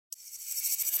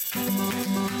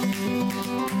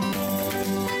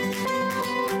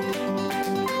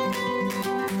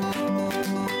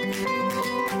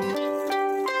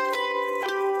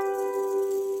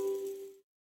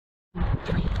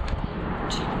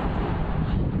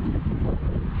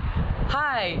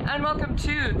Hi, and welcome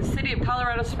to the City of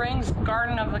Colorado Springs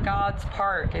Garden of the Gods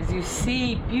Park. As you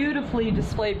see beautifully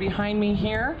displayed behind me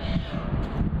here,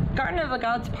 Garden of the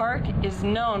Gods Park is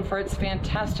known for its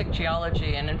fantastic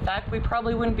geology, and in fact we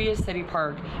probably wouldn't be a city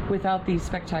park without these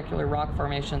spectacular rock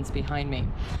formations behind me.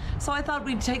 So I thought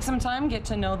we'd take some time, get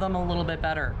to know them a little bit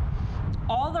better.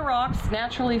 All the rocks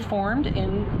naturally formed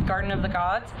in Garden of the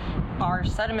Gods are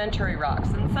sedimentary rocks.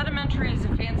 And sedimentary is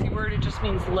a fancy word, it just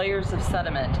means layers of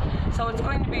sediment. So it's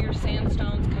going to be your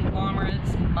sandstones,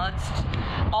 conglomerates, muds.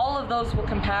 All of those will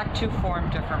compact to form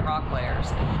different rock layers.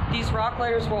 These rock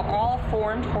layers were all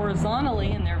formed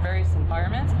horizontally in their various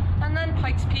environments, and then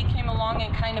Pikes Peak came along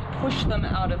and kind of pushed them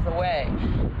out of the way.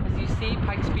 As you see,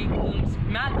 Pikes Peak looms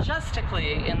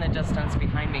majestically in the distance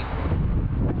behind me.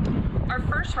 Our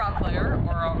first rock layer,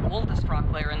 or our oldest rock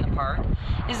layer in the park,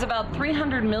 is about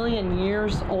 300 million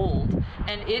years old,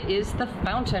 and it is the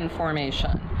Fountain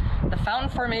Formation. The Fountain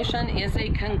Formation is a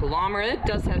conglomerate,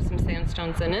 does have some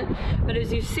sandstones in it, but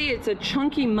as you see, it's a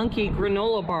chunky monkey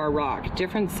granola bar rock.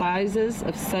 Different sizes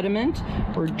of sediment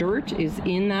or dirt is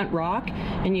in that rock,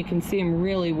 and you can see them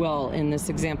really well in this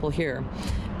example here.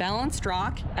 Balanced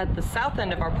rock at the south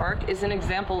end of our park is an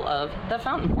example of the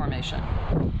Fountain Formation.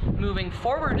 Moving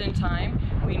forward in time,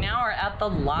 we now are at the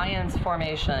Lyons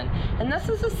Formation. And this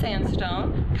is a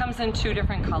sandstone, comes in two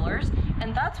different colors,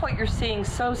 and that's what you're seeing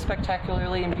so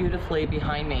spectacularly and beautifully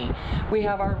behind me. We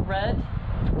have our red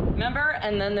member,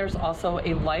 and then there's also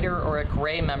a lighter or a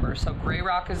gray member. So gray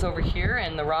rock is over here,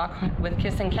 and the rock with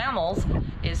kissing camels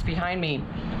is behind me.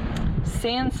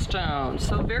 Sandstone,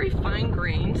 so very fine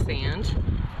grained sand.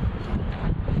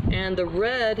 And the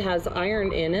red has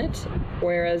iron in it,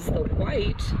 whereas the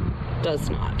white does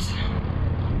not.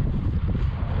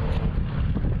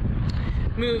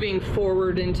 Moving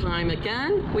forward in time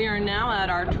again, we are now at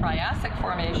our Triassic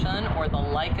Formation, or the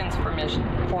Lycans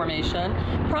Formation,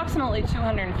 approximately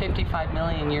 255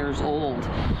 million years old.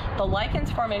 The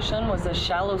Lycans Formation was a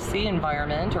shallow sea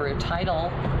environment, or a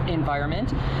tidal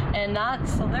environment, and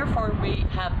so therefore we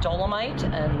have dolomite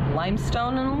and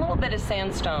limestone and a little bit of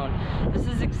sandstone. This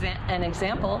is an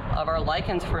example of our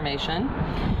Lycans Formation.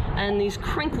 And these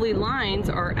crinkly lines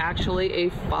are actually a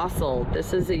fossil.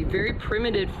 This is a very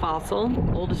primitive fossil,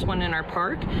 oldest one in our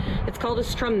park. It's called a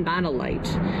stromatolite,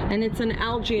 and it's an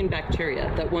algae and bacteria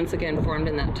that once again formed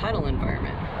in that tidal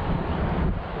environment.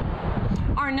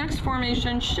 Our next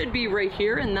formation should be right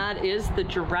here, and that is the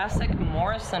Jurassic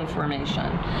Morrison Formation.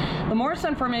 The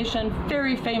Morrison Formation,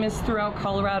 very famous throughout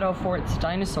Colorado for its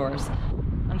dinosaurs.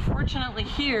 Unfortunately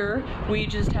here, we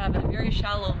just have a very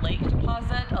shallow lake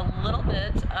deposit, a little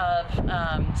bit of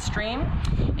stream,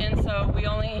 and so we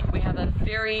have a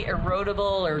very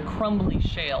erodible or crumbly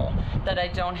shale that I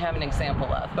don't have an example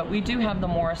of, but we do have the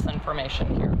Morrison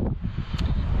Formation here.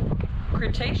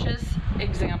 Cretaceous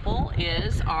example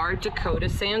is our Dakota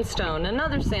sandstone,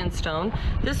 another sandstone.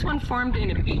 This one formed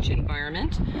in a beach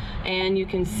environment, and you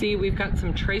can see we've got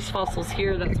some trace fossils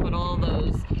here. That's what all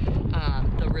those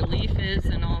the relief is,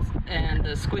 and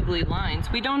the squiggly lines.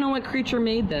 We don't know what creature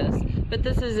made this, but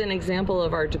this is an example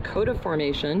of our Dakota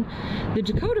Formation. The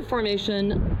Dakota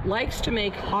Formation likes to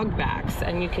make hogbacks,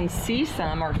 and you can see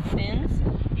some are fins.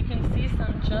 You can see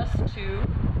some just to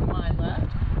my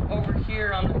left over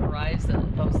here on the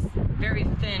horizon. Those very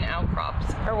thin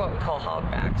outcrops are what we call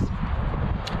hogbacks.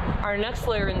 Our next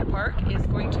layer in the park is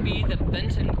going to be the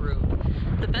Benton Group.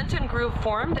 The Benton Group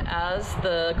formed as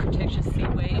the Cretaceous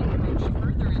Seaway encroached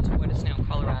further into what is now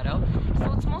Colorado,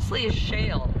 so it's mostly a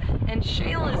shale. And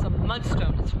shale is a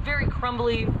mudstone. It's very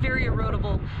crumbly, very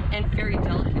erodible, and very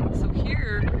delicate. So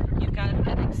here you've got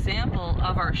an example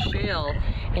of our shale,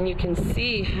 and you can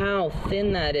see how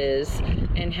thin that is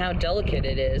and how delicate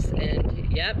it is.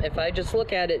 And yep, if I just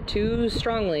look at it too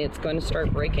strongly, it's going to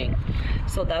start breaking.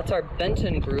 So that's our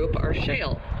Benton Group, our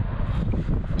shale.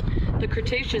 The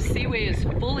Cretaceous Seaway has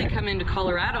fully come into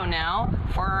Colorado now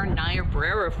for our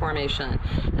Niobrara Formation.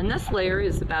 And this layer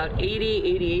is about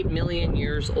 88 million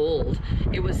years old.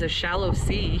 It was a shallow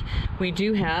sea. We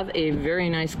do have a very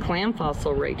nice clam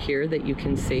fossil right here that you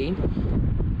can see.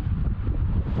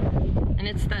 And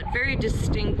it's that very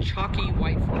distinct chalky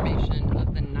white formation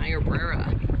of the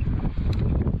Niobrara.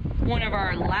 One of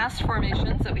our last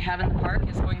formations that we have in the park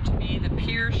is going to be the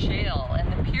Pier Shale.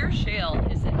 And the Pier Shale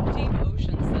is a deep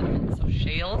ocean sediment, so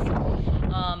shales,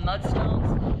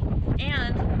 mudstones,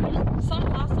 and some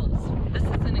fossils. This is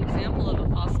an example of a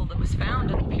fossil that was found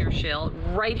in the Pier Shale. shale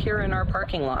right here in our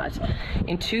parking lot.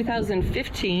 In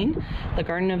 2015, the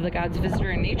Garden of the Gods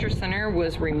Visitor and Nature Center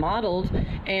was remodeled,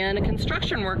 and a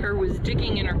construction worker was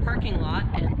digging in our parking lot,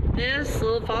 and this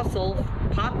little fossil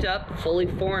popped up fully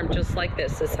formed just like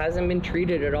this. This hasn't been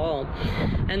treated at all.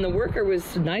 And the worker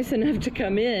was nice enough to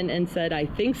come in and said, "I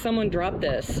think someone dropped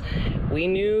this." We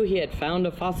knew he had found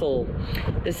a fossil.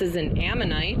 This is an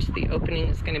ammonite. The opening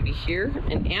is going to be here.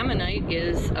 An ammonite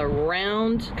is a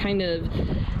round kind of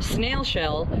snail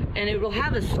shell, and it will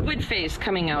have a squid face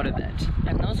coming out of it.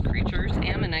 And those creatures,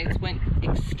 ammonites, went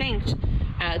extinct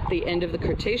at the end of the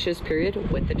Cretaceous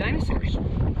period with the dinosaurs.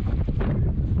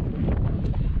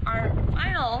 Our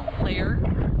final layer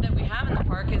that we have in the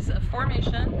park is a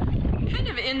formation kind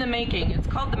of in the making. It's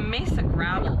called the Mesa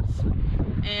Gravels.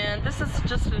 And this is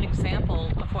just an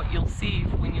example of what you'll see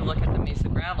when you look at the Mesa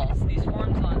Gravels.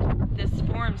 This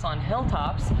forms on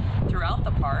hilltops throughout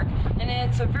the park, and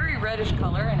it's a very reddish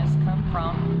color and has come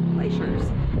from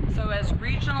glaciers. So as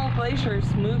regional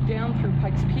glaciers moved down through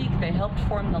Pikes Peak, they helped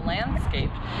form the landscape.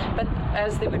 But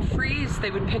as they would freeze, they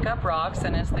would pick up rocks,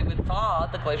 and as they would thaw,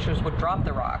 the glaciers would drop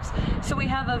the rocks. So we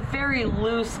have a very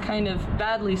loose, kind of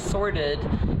badly sorted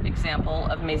example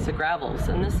of Mesa Gravels.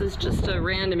 And this is just a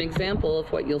random example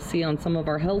of what you'll see on some of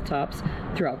our hilltops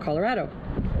throughout Colorado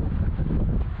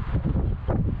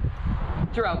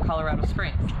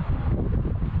Springs.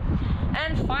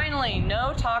 And finally,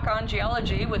 no talk on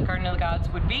geology with Garden of the Gods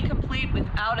would be complete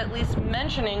without at least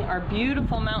mentioning our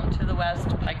beautiful mountain to the west,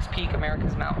 Pikes Peak,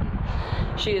 America's mountain.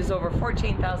 She is over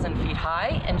 14,000 feet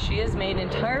high, and she is made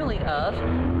entirely of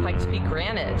Pikes Peak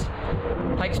granite.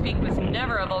 Pikes Peak was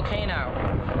never a volcano.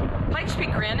 Pikes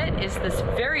Peak granite is this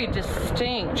very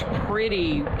distinct,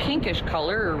 pretty pinkish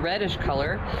color or reddish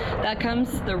color.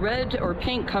 The red or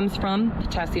pink comes from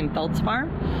potassium feldspar.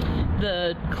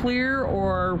 The clear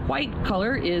or white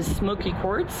color is smoky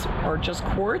quartz or just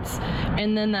quartz,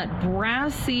 and then that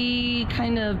brassy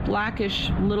kind of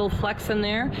blackish little flecks in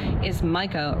there is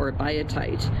mica or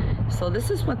biotite. So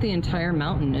this is what the entire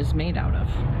mountain is made out of.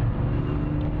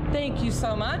 Thank you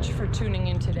so much for tuning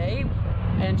in today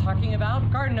and talking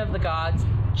about Garden of the Gods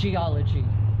geology.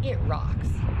 It rocks.